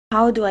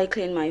How do I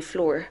clean my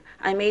floor?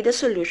 I made a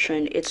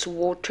solution. It's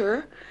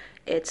water,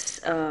 it's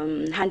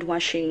hand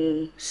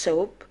washing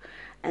soap,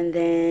 and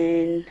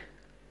then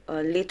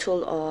a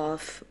little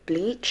of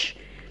bleach.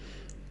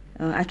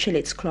 Actually,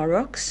 it's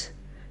Clorox,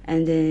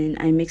 and then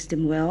I mix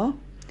them well.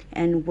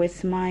 And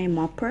with my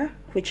mopper,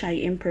 which I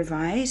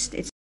improvised,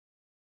 it's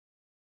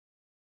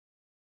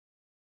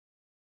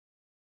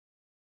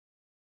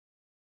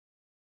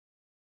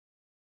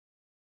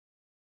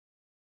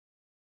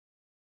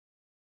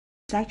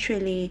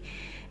actually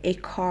a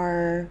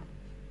car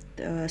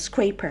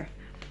scraper,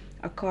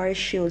 a car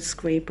shield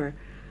scraper,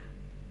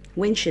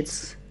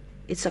 windshields.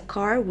 It's a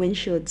car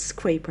windshield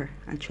scraper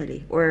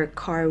actually, or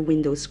car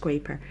window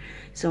scraper.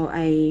 So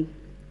I'm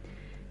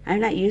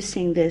not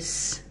using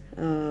this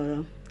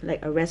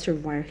like a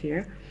reservoir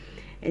here.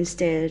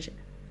 Instead,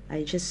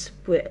 I just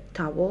put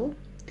towel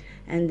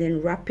and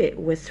then wrap it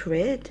with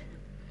thread,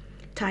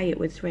 tie it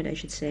with thread I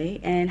should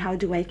say. And how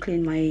do I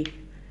clean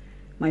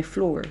my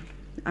floor?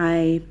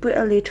 I put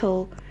a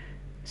little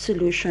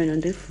solution on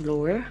the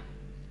floor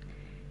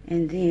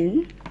and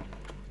then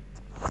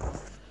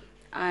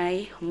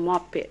I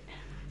mop it.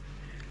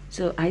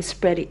 So I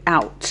spread it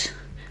out.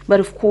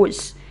 But of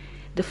course,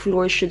 the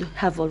floor should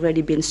have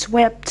already been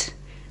swept,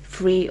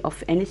 free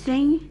of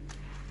anything,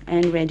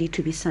 and ready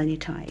to be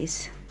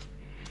sanitized.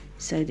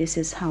 So this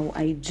is how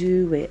I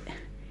do it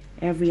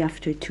every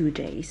after 2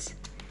 days.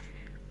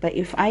 But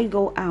if I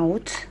go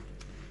out,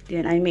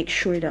 then I make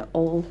sure that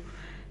all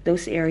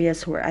those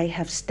areas where I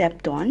have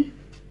stepped on,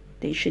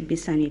 they should be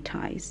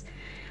sanitized.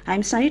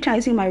 I'm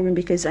sanitizing my room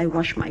because I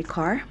wash my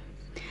car,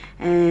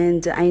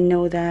 and I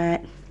know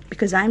that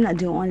because I'm not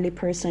the only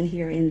person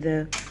here in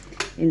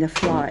the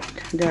flat.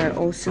 There are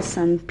also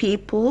some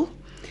people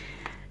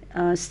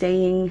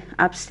staying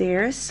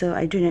upstairs, so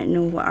I do not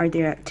know what are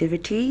their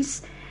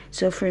activities.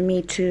 So for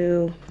me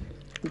to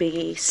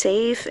be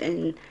safe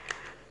and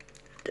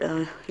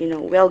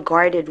well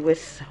guarded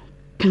with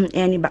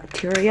any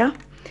bacteria,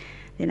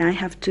 then I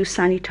have to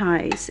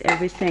sanitize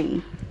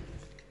everything.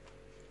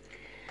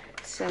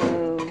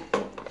 So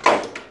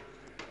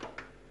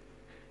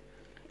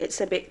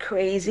it's a bit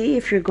crazy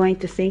if you're going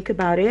to think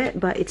about it,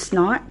 but it's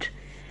not,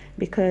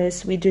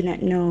 because we do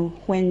not know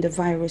when the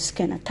virus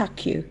can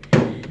attack you.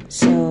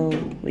 So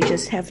we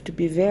just have to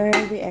be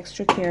very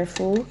extra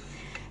careful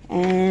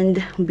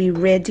and be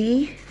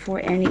ready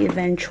for any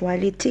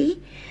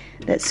eventuality.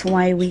 That's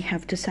why we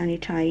have to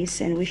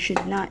sanitize, and we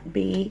should not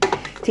be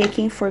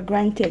taking for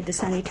granted the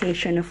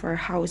sanitation of our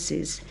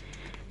houses.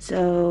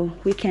 So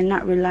we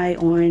cannot rely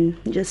on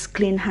just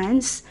clean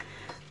hands,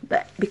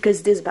 but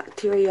because these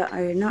bacteria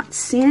are not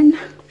seen,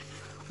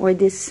 or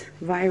this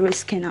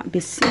virus cannot be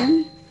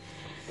seen,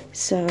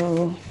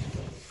 so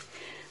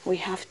we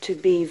have to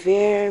be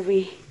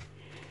very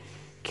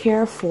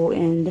careful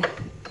and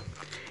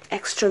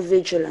extra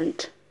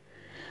vigilant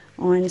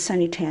on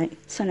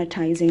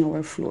sanitizing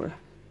our floor.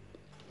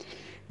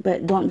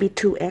 But don't be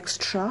too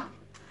extra,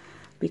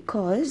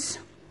 because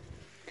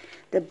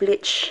the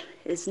bleach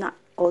is not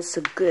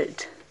also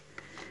good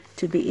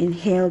to be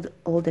inhaled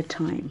all the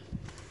time.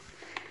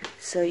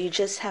 So you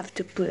just have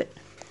to put.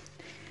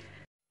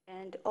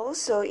 And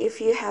also,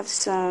 if you have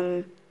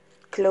some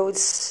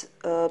clothes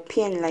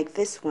pin like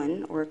this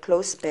one, or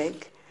clothes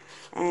peg,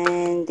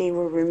 and they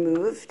were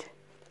removed,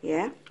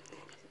 yeah,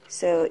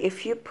 so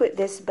if you put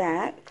this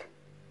back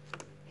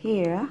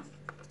here,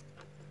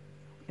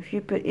 if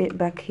you put it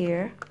back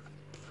here,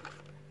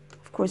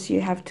 of course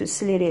you have to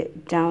slit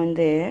it down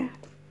there,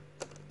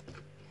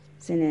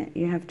 isn't it?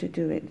 You have to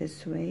do it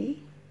this way,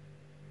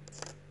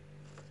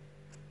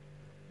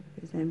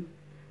 because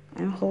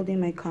I'm holding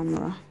my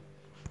camera.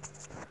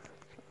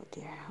 Oh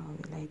dear, how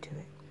will I do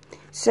it?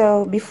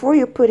 So before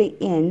you put it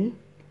in,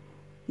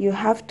 you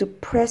have to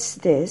press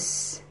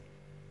this.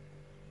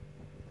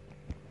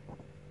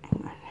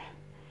 Hang on.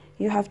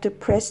 You have to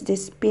press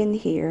this pin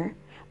here,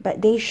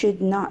 but they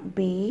should not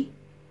be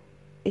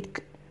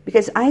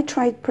because I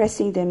tried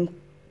pressing them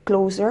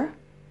closer,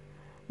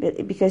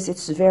 but because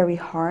it's very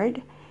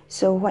hard.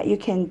 So what you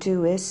can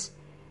do is,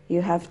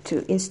 you have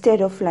to, instead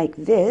of like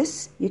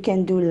this, you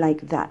can do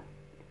like that.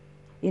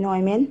 You know what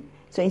I mean?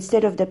 So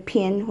instead of the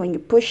pin, when you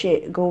push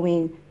it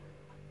going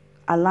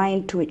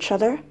aligned to each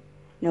other,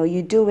 no,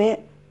 you do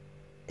it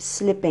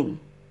slipping.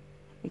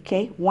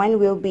 Okay, one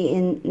will be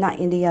in, not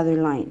in the other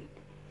line,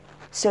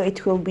 so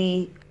it will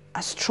be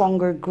a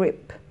stronger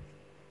grip.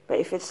 But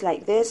if it's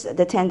like this,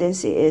 the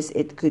tendency is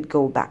it could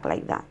go back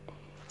like that.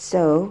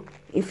 So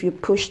if you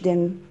push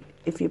them,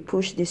 if you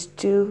push these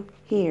two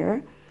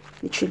here,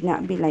 it should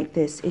not be like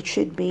this. It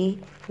should be,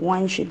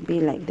 one should be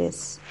like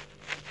this,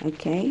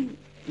 okay,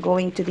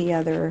 going to the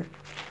other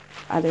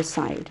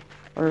side,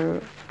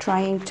 or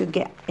trying to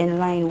get in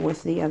line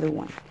with the other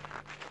one.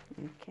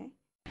 Okay.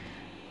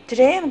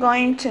 Today I'm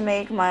going to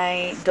make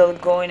my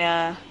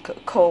Dalgona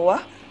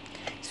Cocoa.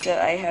 So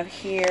I have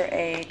here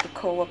a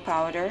cocoa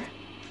powder.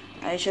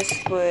 I just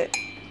put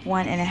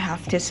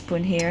 1.5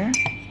 teaspoon here,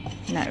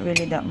 not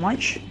really that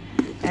much.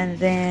 And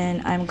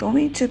then I'm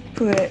going to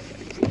put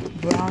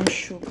brown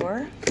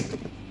sugar.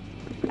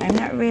 I'm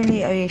not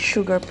really a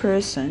sugar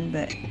person,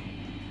 but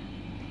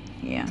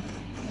yeah,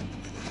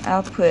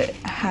 I'll put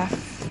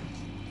half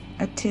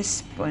a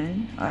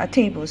teaspoon or a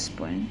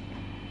tablespoon.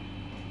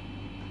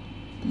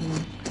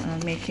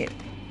 I'll make it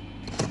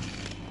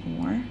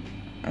more.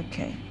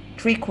 Okay,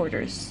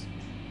 3/4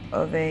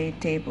 of a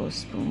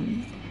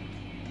tablespoon.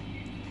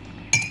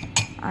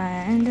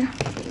 And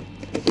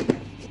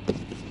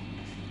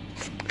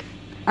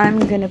I'm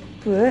gonna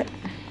put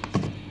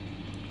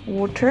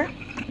water,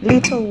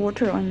 little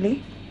water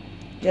only,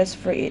 just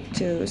for it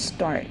to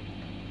start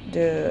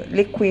the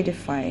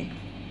liquidify.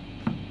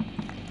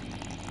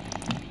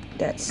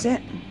 That's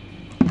it.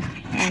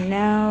 And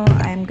now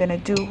I'm gonna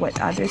do what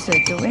others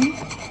are doing.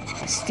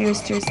 Stir,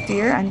 stir,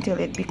 stir until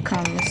it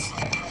becomes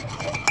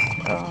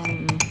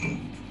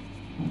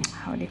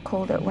how do you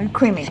call that one?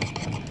 Creamy.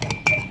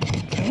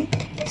 Okay,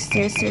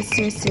 stir, stir,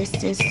 stir, stir,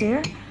 stir,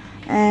 stir.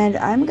 And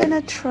I'm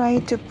gonna try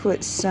to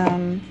put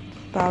some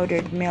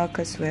powdered milk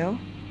as well,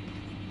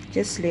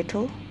 just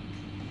little,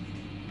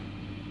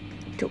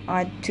 to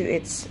add to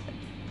its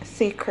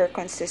thicker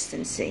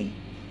consistency.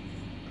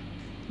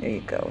 There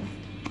you go.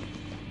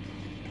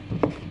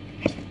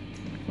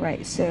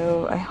 Right,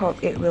 so I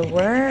hope it will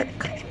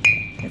work.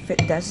 If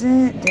it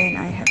doesn't, then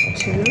I have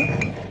to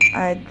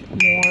add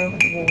more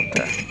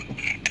water.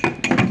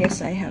 I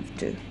guess I have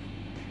to.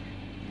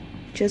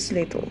 Just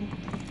little.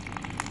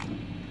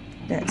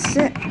 That's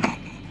it.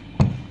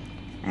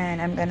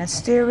 And I'm gonna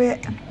stir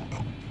it.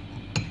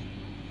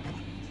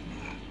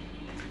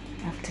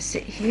 I have to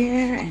sit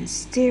here and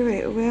stir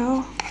it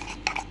well,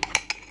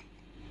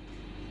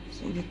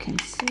 so you can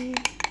see.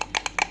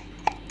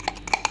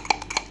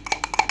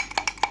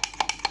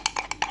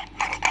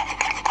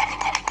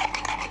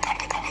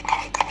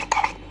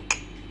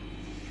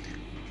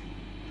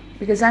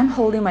 Because I'm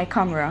holding my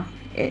camera,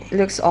 it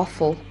looks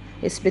awful.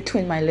 It's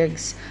between my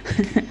legs.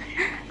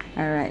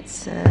 Alright,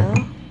 so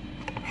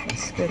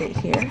let's put it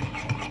here.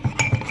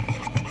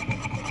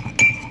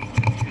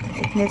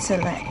 It needs a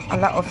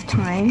lot of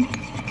time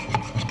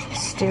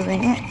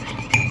stirring it.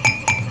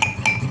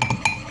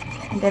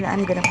 And then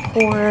I'm gonna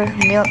pour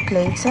milk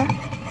later,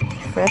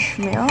 fresh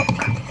milk.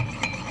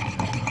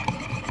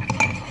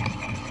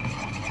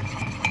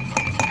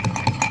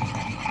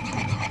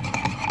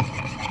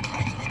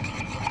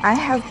 I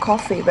have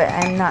coffee, but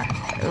I'm not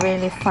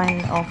really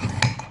fan of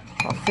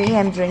coffee.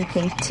 I'm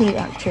drinking tea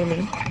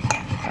actually,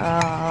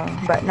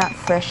 but not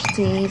fresh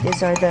tea.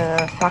 These are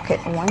the packet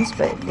ones,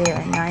 but they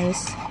are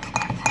nice,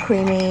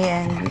 creamy,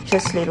 and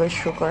just little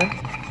sugar.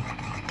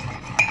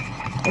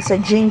 It's a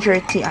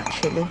ginger tea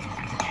actually.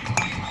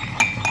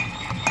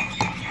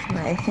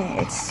 But I think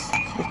it's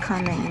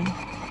becoming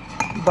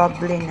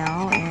bubbly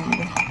now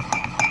and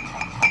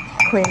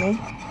creamy.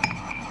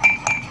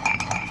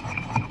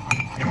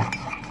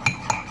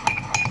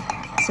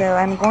 So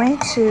I'm going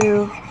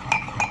to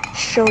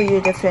show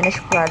you the finished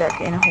product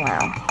in a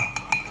while.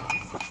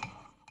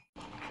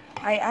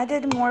 I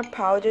added more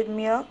powdered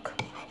milk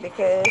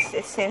because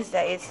it seems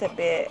that it's a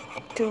bit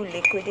too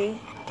liquidy.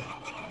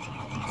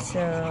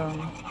 So,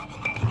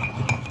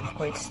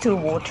 or it's too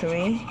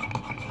watery.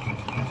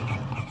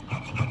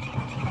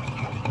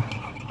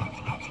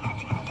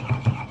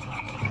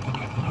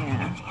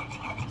 Yeah.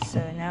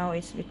 So now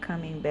it's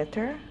becoming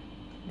better.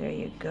 There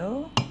you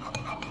go.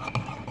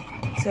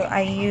 So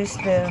I use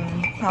the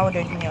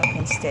powdered milk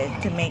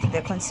instead to make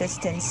the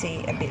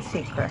consistency a bit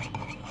thicker.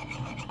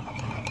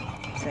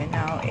 So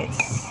now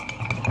it's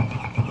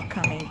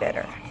becoming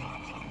better.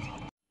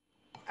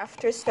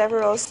 After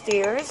several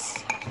stirs,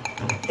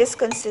 this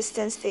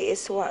consistency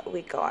is what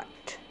we got.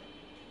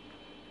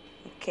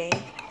 Okay,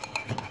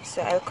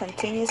 so I'll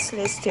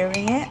continuously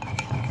stirring it.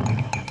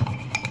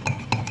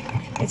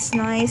 It's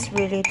nice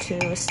really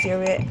to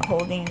stir it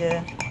holding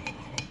the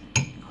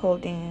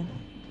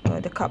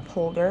cup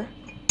holder.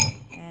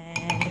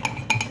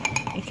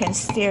 You can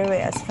stir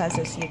it as fast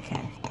as you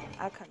can.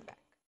 I'll come back.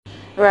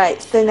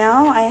 Right, so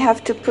now I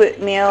have to put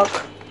milk,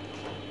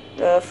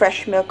 the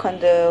fresh milk on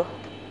the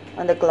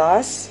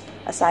glass,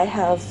 as I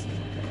have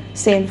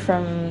seen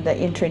from the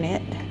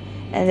internet.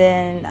 And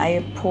then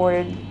I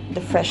poured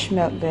the fresh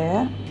milk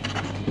there.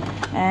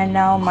 And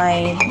now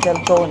my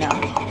Dalgona.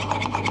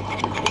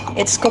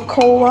 It's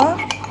cocoa,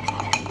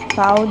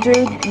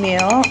 powdered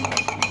milk,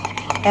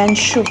 and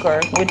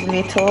sugar with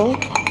little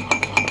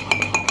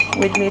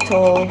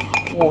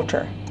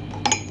water.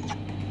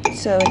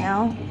 So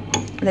now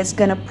let's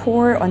gonna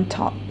pour on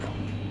top.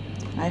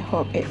 I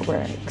hope it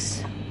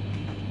works.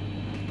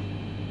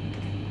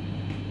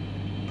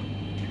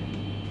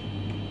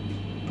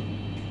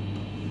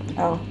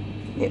 Oh,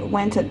 it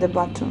went at the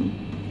bottom.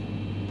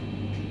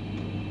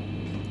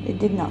 It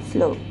did not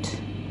float.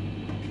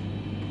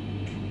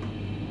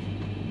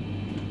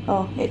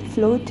 Oh, it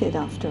floated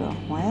after a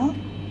while.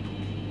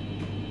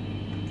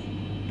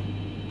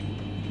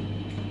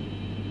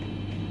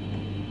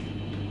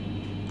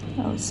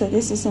 Oh, so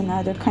this is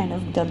another kind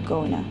of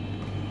Dalgona.